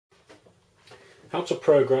How to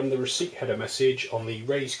program the receipt header message on the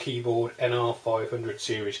raised keyboard NR-500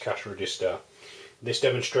 series cash register. In this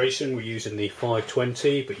demonstration we're using the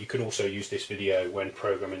 520, but you can also use this video when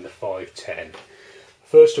programming the 510.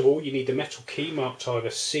 First of all, you need the metal key marked either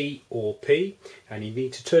C or P, and you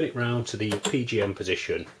need to turn it round to the PGM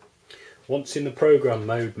position. Once in the program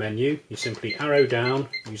mode menu, you simply arrow down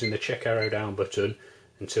using the check arrow down button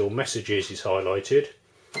until messages is highlighted.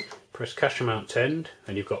 Press cash amount end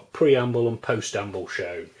and you've got preamble and postamble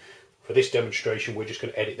shown. For this demonstration we're just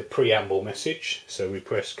going to edit the preamble message, so we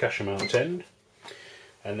press cash amount end,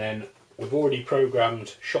 and then we've already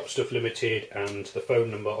programmed Shop Stuff Limited and the phone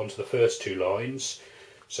number onto the first two lines,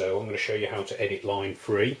 so I'm going to show you how to edit line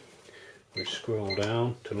 3. We scroll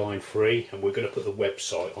down to line 3 and we're going to put the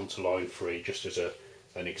website onto line 3 just as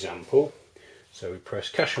an example. So we press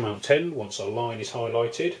cash amount end once our line is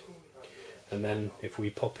highlighted, and then if we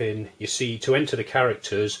pop in, you see to enter the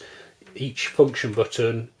characters, each function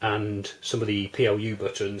button and some of the PLU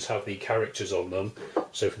buttons have the characters on them.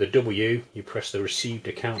 So for the W, you press the received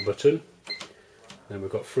account button, then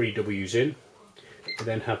we've got 3 W's in. We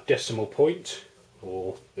then have decimal point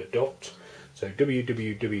or the dot, so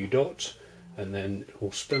www dot, and then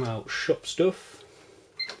we'll spell out shop stuff.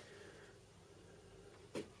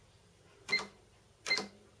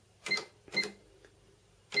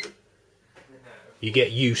 You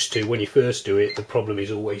get used to, when you first do it, the problem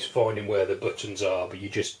is always finding where the buttons are, but you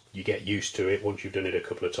get used to it once you've done it a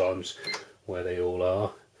couple of times where they all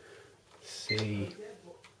are.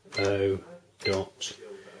 CO dot,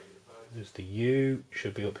 there's the U,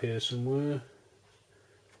 should be up here somewhere.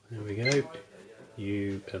 There we go.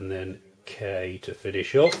 U and then K to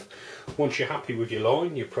finish off. Once you're happy with your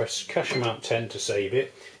line, you press cash amount 10 to save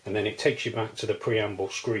it, and then it takes you back to the preamble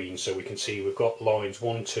screen, so we can see we've got lines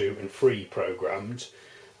 1, 2 and 3 programmed.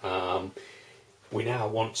 We now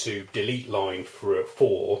want to delete line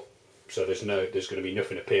 4, so there's going to be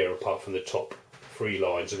nothing appear apart from the top 3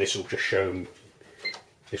 lines, and this will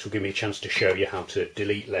give me a chance to show you how to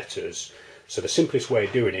delete letters. So the simplest way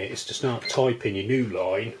of doing it is to start typing your new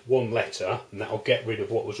line, one letter, and that'll get rid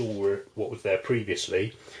of what was there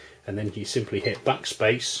previously, and then you simply hit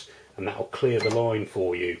backspace and that'll clear the line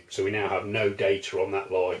for you. So we now have no data on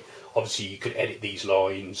that line. Obviously you could edit these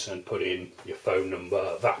lines and put in your phone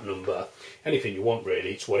number, VAT number, anything you want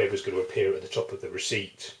really. It's whatever's going to appear at the top of the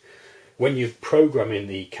receipt. When you're programming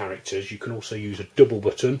the characters, you can also use a double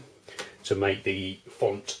button to make the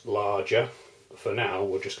font larger. For now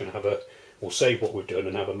we're just going to we'll save what we've done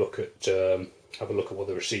and have a look at what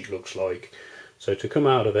the receipt looks like. So to come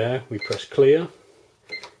out of there, we press clear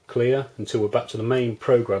until we're back to the main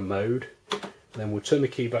program mode. Then we'll turn the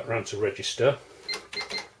key back round to register.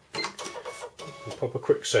 We'll pop a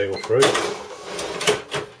quick sale through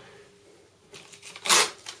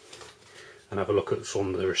and have a look at what's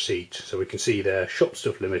on the receipt. So we can see there, Shop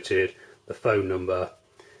Stuff Limited, the phone number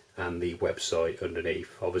and the website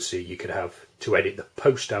underneath. Obviously you could have, to edit the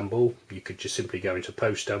postamble, you could just simply go into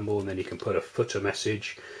postamble and then you can put a footer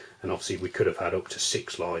message, and obviously we could have had up to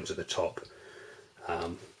 6 lines at the top.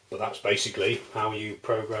 But that's basically how you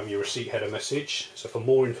program your receipt header message. So for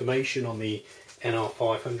more information on the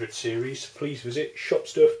NR-500 series, please visit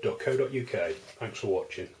shopstuff.co.uk. Thanks for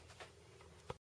watching.